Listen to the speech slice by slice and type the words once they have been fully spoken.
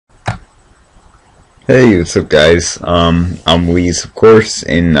Hey, what's up guys? I'm Muizz, of course,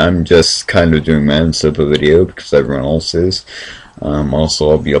 and I'm just kind of doing my own SOPA video because everyone else is. Also,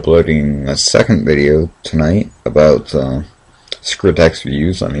 I'll be uploading a second video tonight about Screwtax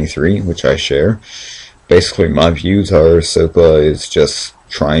views on E3, which I share. Basically, my views are SOPA is just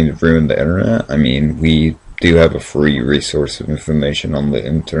trying to ruin the internet. I mean, we do have a free resource of information on the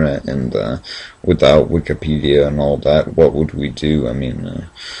internet, and without Wikipedia and all that, what would we do? I mean,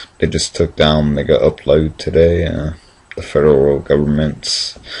 they just took down Mega Upload today. The federal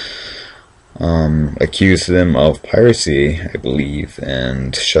government's accused them of piracy, I believe,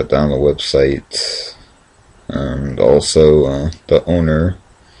 and shut down the website. And also, the owner,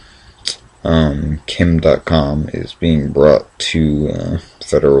 Kim.com, is being brought to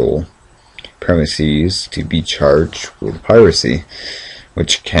federal premises to be charged with piracy,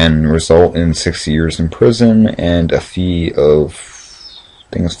 which can result in 6 years in prison and a fee of,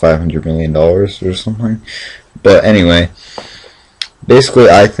 I think it's $500 million or something. But anyway, basically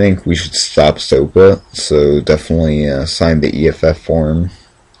I think we should stop SOPA, so definitely sign the EFF form.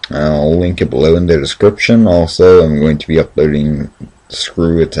 I'll link it below in the description. Also, I'm going to be uploading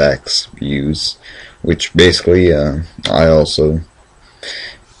Screwtax views, which basically I also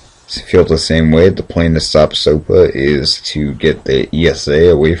feel the same way. The plan to stop SOPA is to get the ESA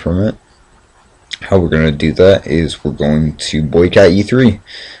away from it. How we're going to do that is we're going to boycott E3.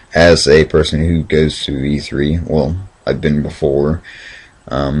 As a person who goes to E3, well, I've been before.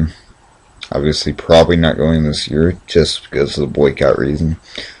 Obviously, probably not going this year just because of the boycott reason.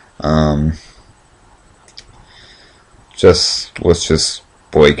 Let's just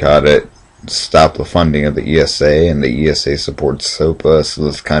boycott it. Stop the funding of the ESA, and the ESA supports SOPA, so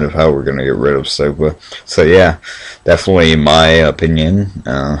that's kind of how we're going to get rid of SOPA. So yeah, definitely my opinion,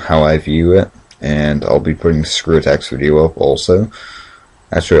 how I view it, and I'll be putting Screwtax video up also.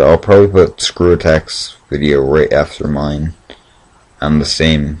 Actually, I'll probably put Screwtax video right after mine on the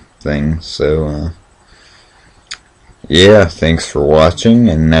same thing, so yeah, thanks for watching,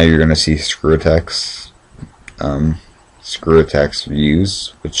 and now you're going to see Screwtax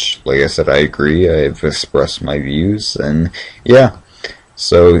views, which, like I said, I agree. I've expressed my views, and yeah,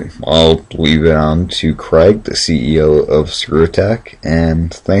 so I'll leave it on to Craig, the CEO of Screwtax,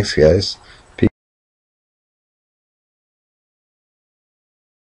 and thanks, guys. Peace.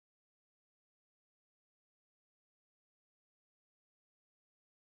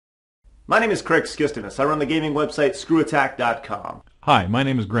 My name is Craig Skistinis. I run the gaming website screwattack.com. Hi, my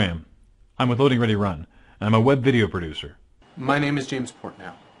name is Graham. I'm with Loading Ready Run, and I'm a web video producer. My name is James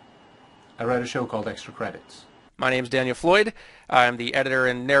Portnow. I write a show called Extra Credits. My name is Daniel Floyd. I'm the editor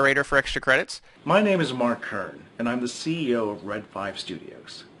and narrator for Extra Credits. My name is Mark Kern, and I'm the CEO of Red 5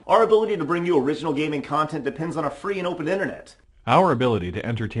 Studios. Our ability to bring you original gaming content depends on a free and open internet. Our ability to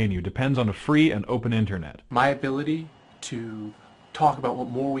entertain you depends on a free and open internet. My ability to talk about what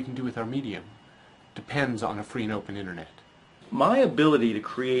more we can do with our medium depends on a free and open internet. My ability to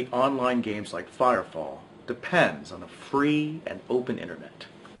create online games like Firefall depends on a free and open internet.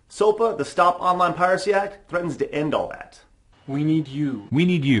 SOPA, the Stop Online Piracy Act, threatens to end all that. We need you. We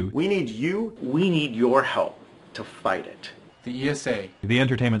need you. We need you. We need your help to fight it. The ESA The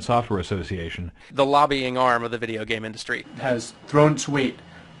Entertainment Software Association, The lobbying arm of the video game industry. has thrown its weight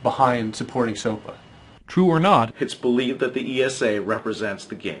behind supporting SOPA. true or not, It's believed that the ESA represents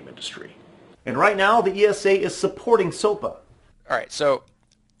the game industry. And right now, the ESA is supporting SOPA. Alright, so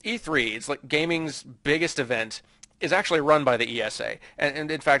E3, it's like gaming's biggest event, is actually run by the ESA.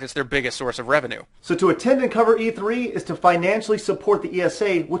 And in fact, it's their biggest source of revenue. So to attend and cover E3 is to financially support the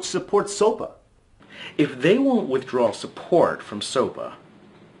ESA, which supports SOPA. If they won't withdraw support from SOPA,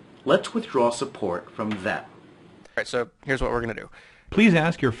 let's withdraw support from them. Alright, so here's what we're going to do. please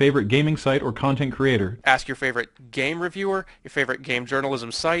ask your favorite gaming site or content creator, Ask your favorite game reviewer, your favorite game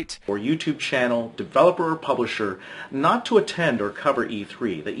journalism site, Or YouTube channel, developer or publisher not to attend or cover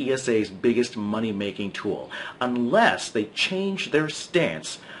E3, the ESA's biggest money-making tool, unless they change their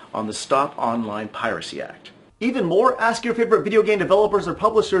stance on the Stop Online Piracy Act. Even more, ask your favorite video game developers or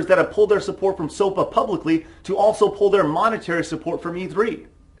publishers that have pulled their support from SOPA publicly to also pull their monetary support from E3.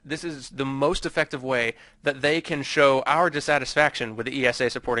 this is the most effective way that they can show our dissatisfaction with the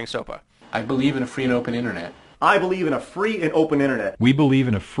ESA supporting SOPA. I believe in a free and open internet. I believe in a free and open internet. we believe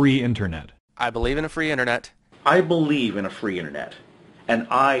in a free internet. I believe in a free internet. I believe in a free internet, and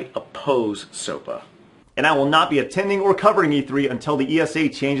I oppose SOPA. And I will not be attending or covering E3 until the ESA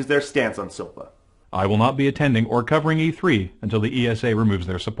changes their stance on SOPA. I will not be attending or covering E3 until the ESA removes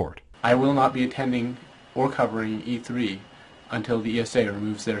their support. I will not be attending or covering E3 until the ESA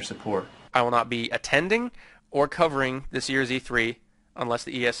removes their support. I will not be attending or covering this year's E3 unless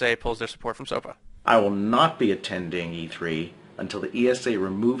the ESA pulls their support from SOPA. I will not be attending E3 until the ESA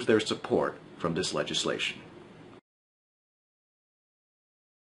removes their support from this legislation.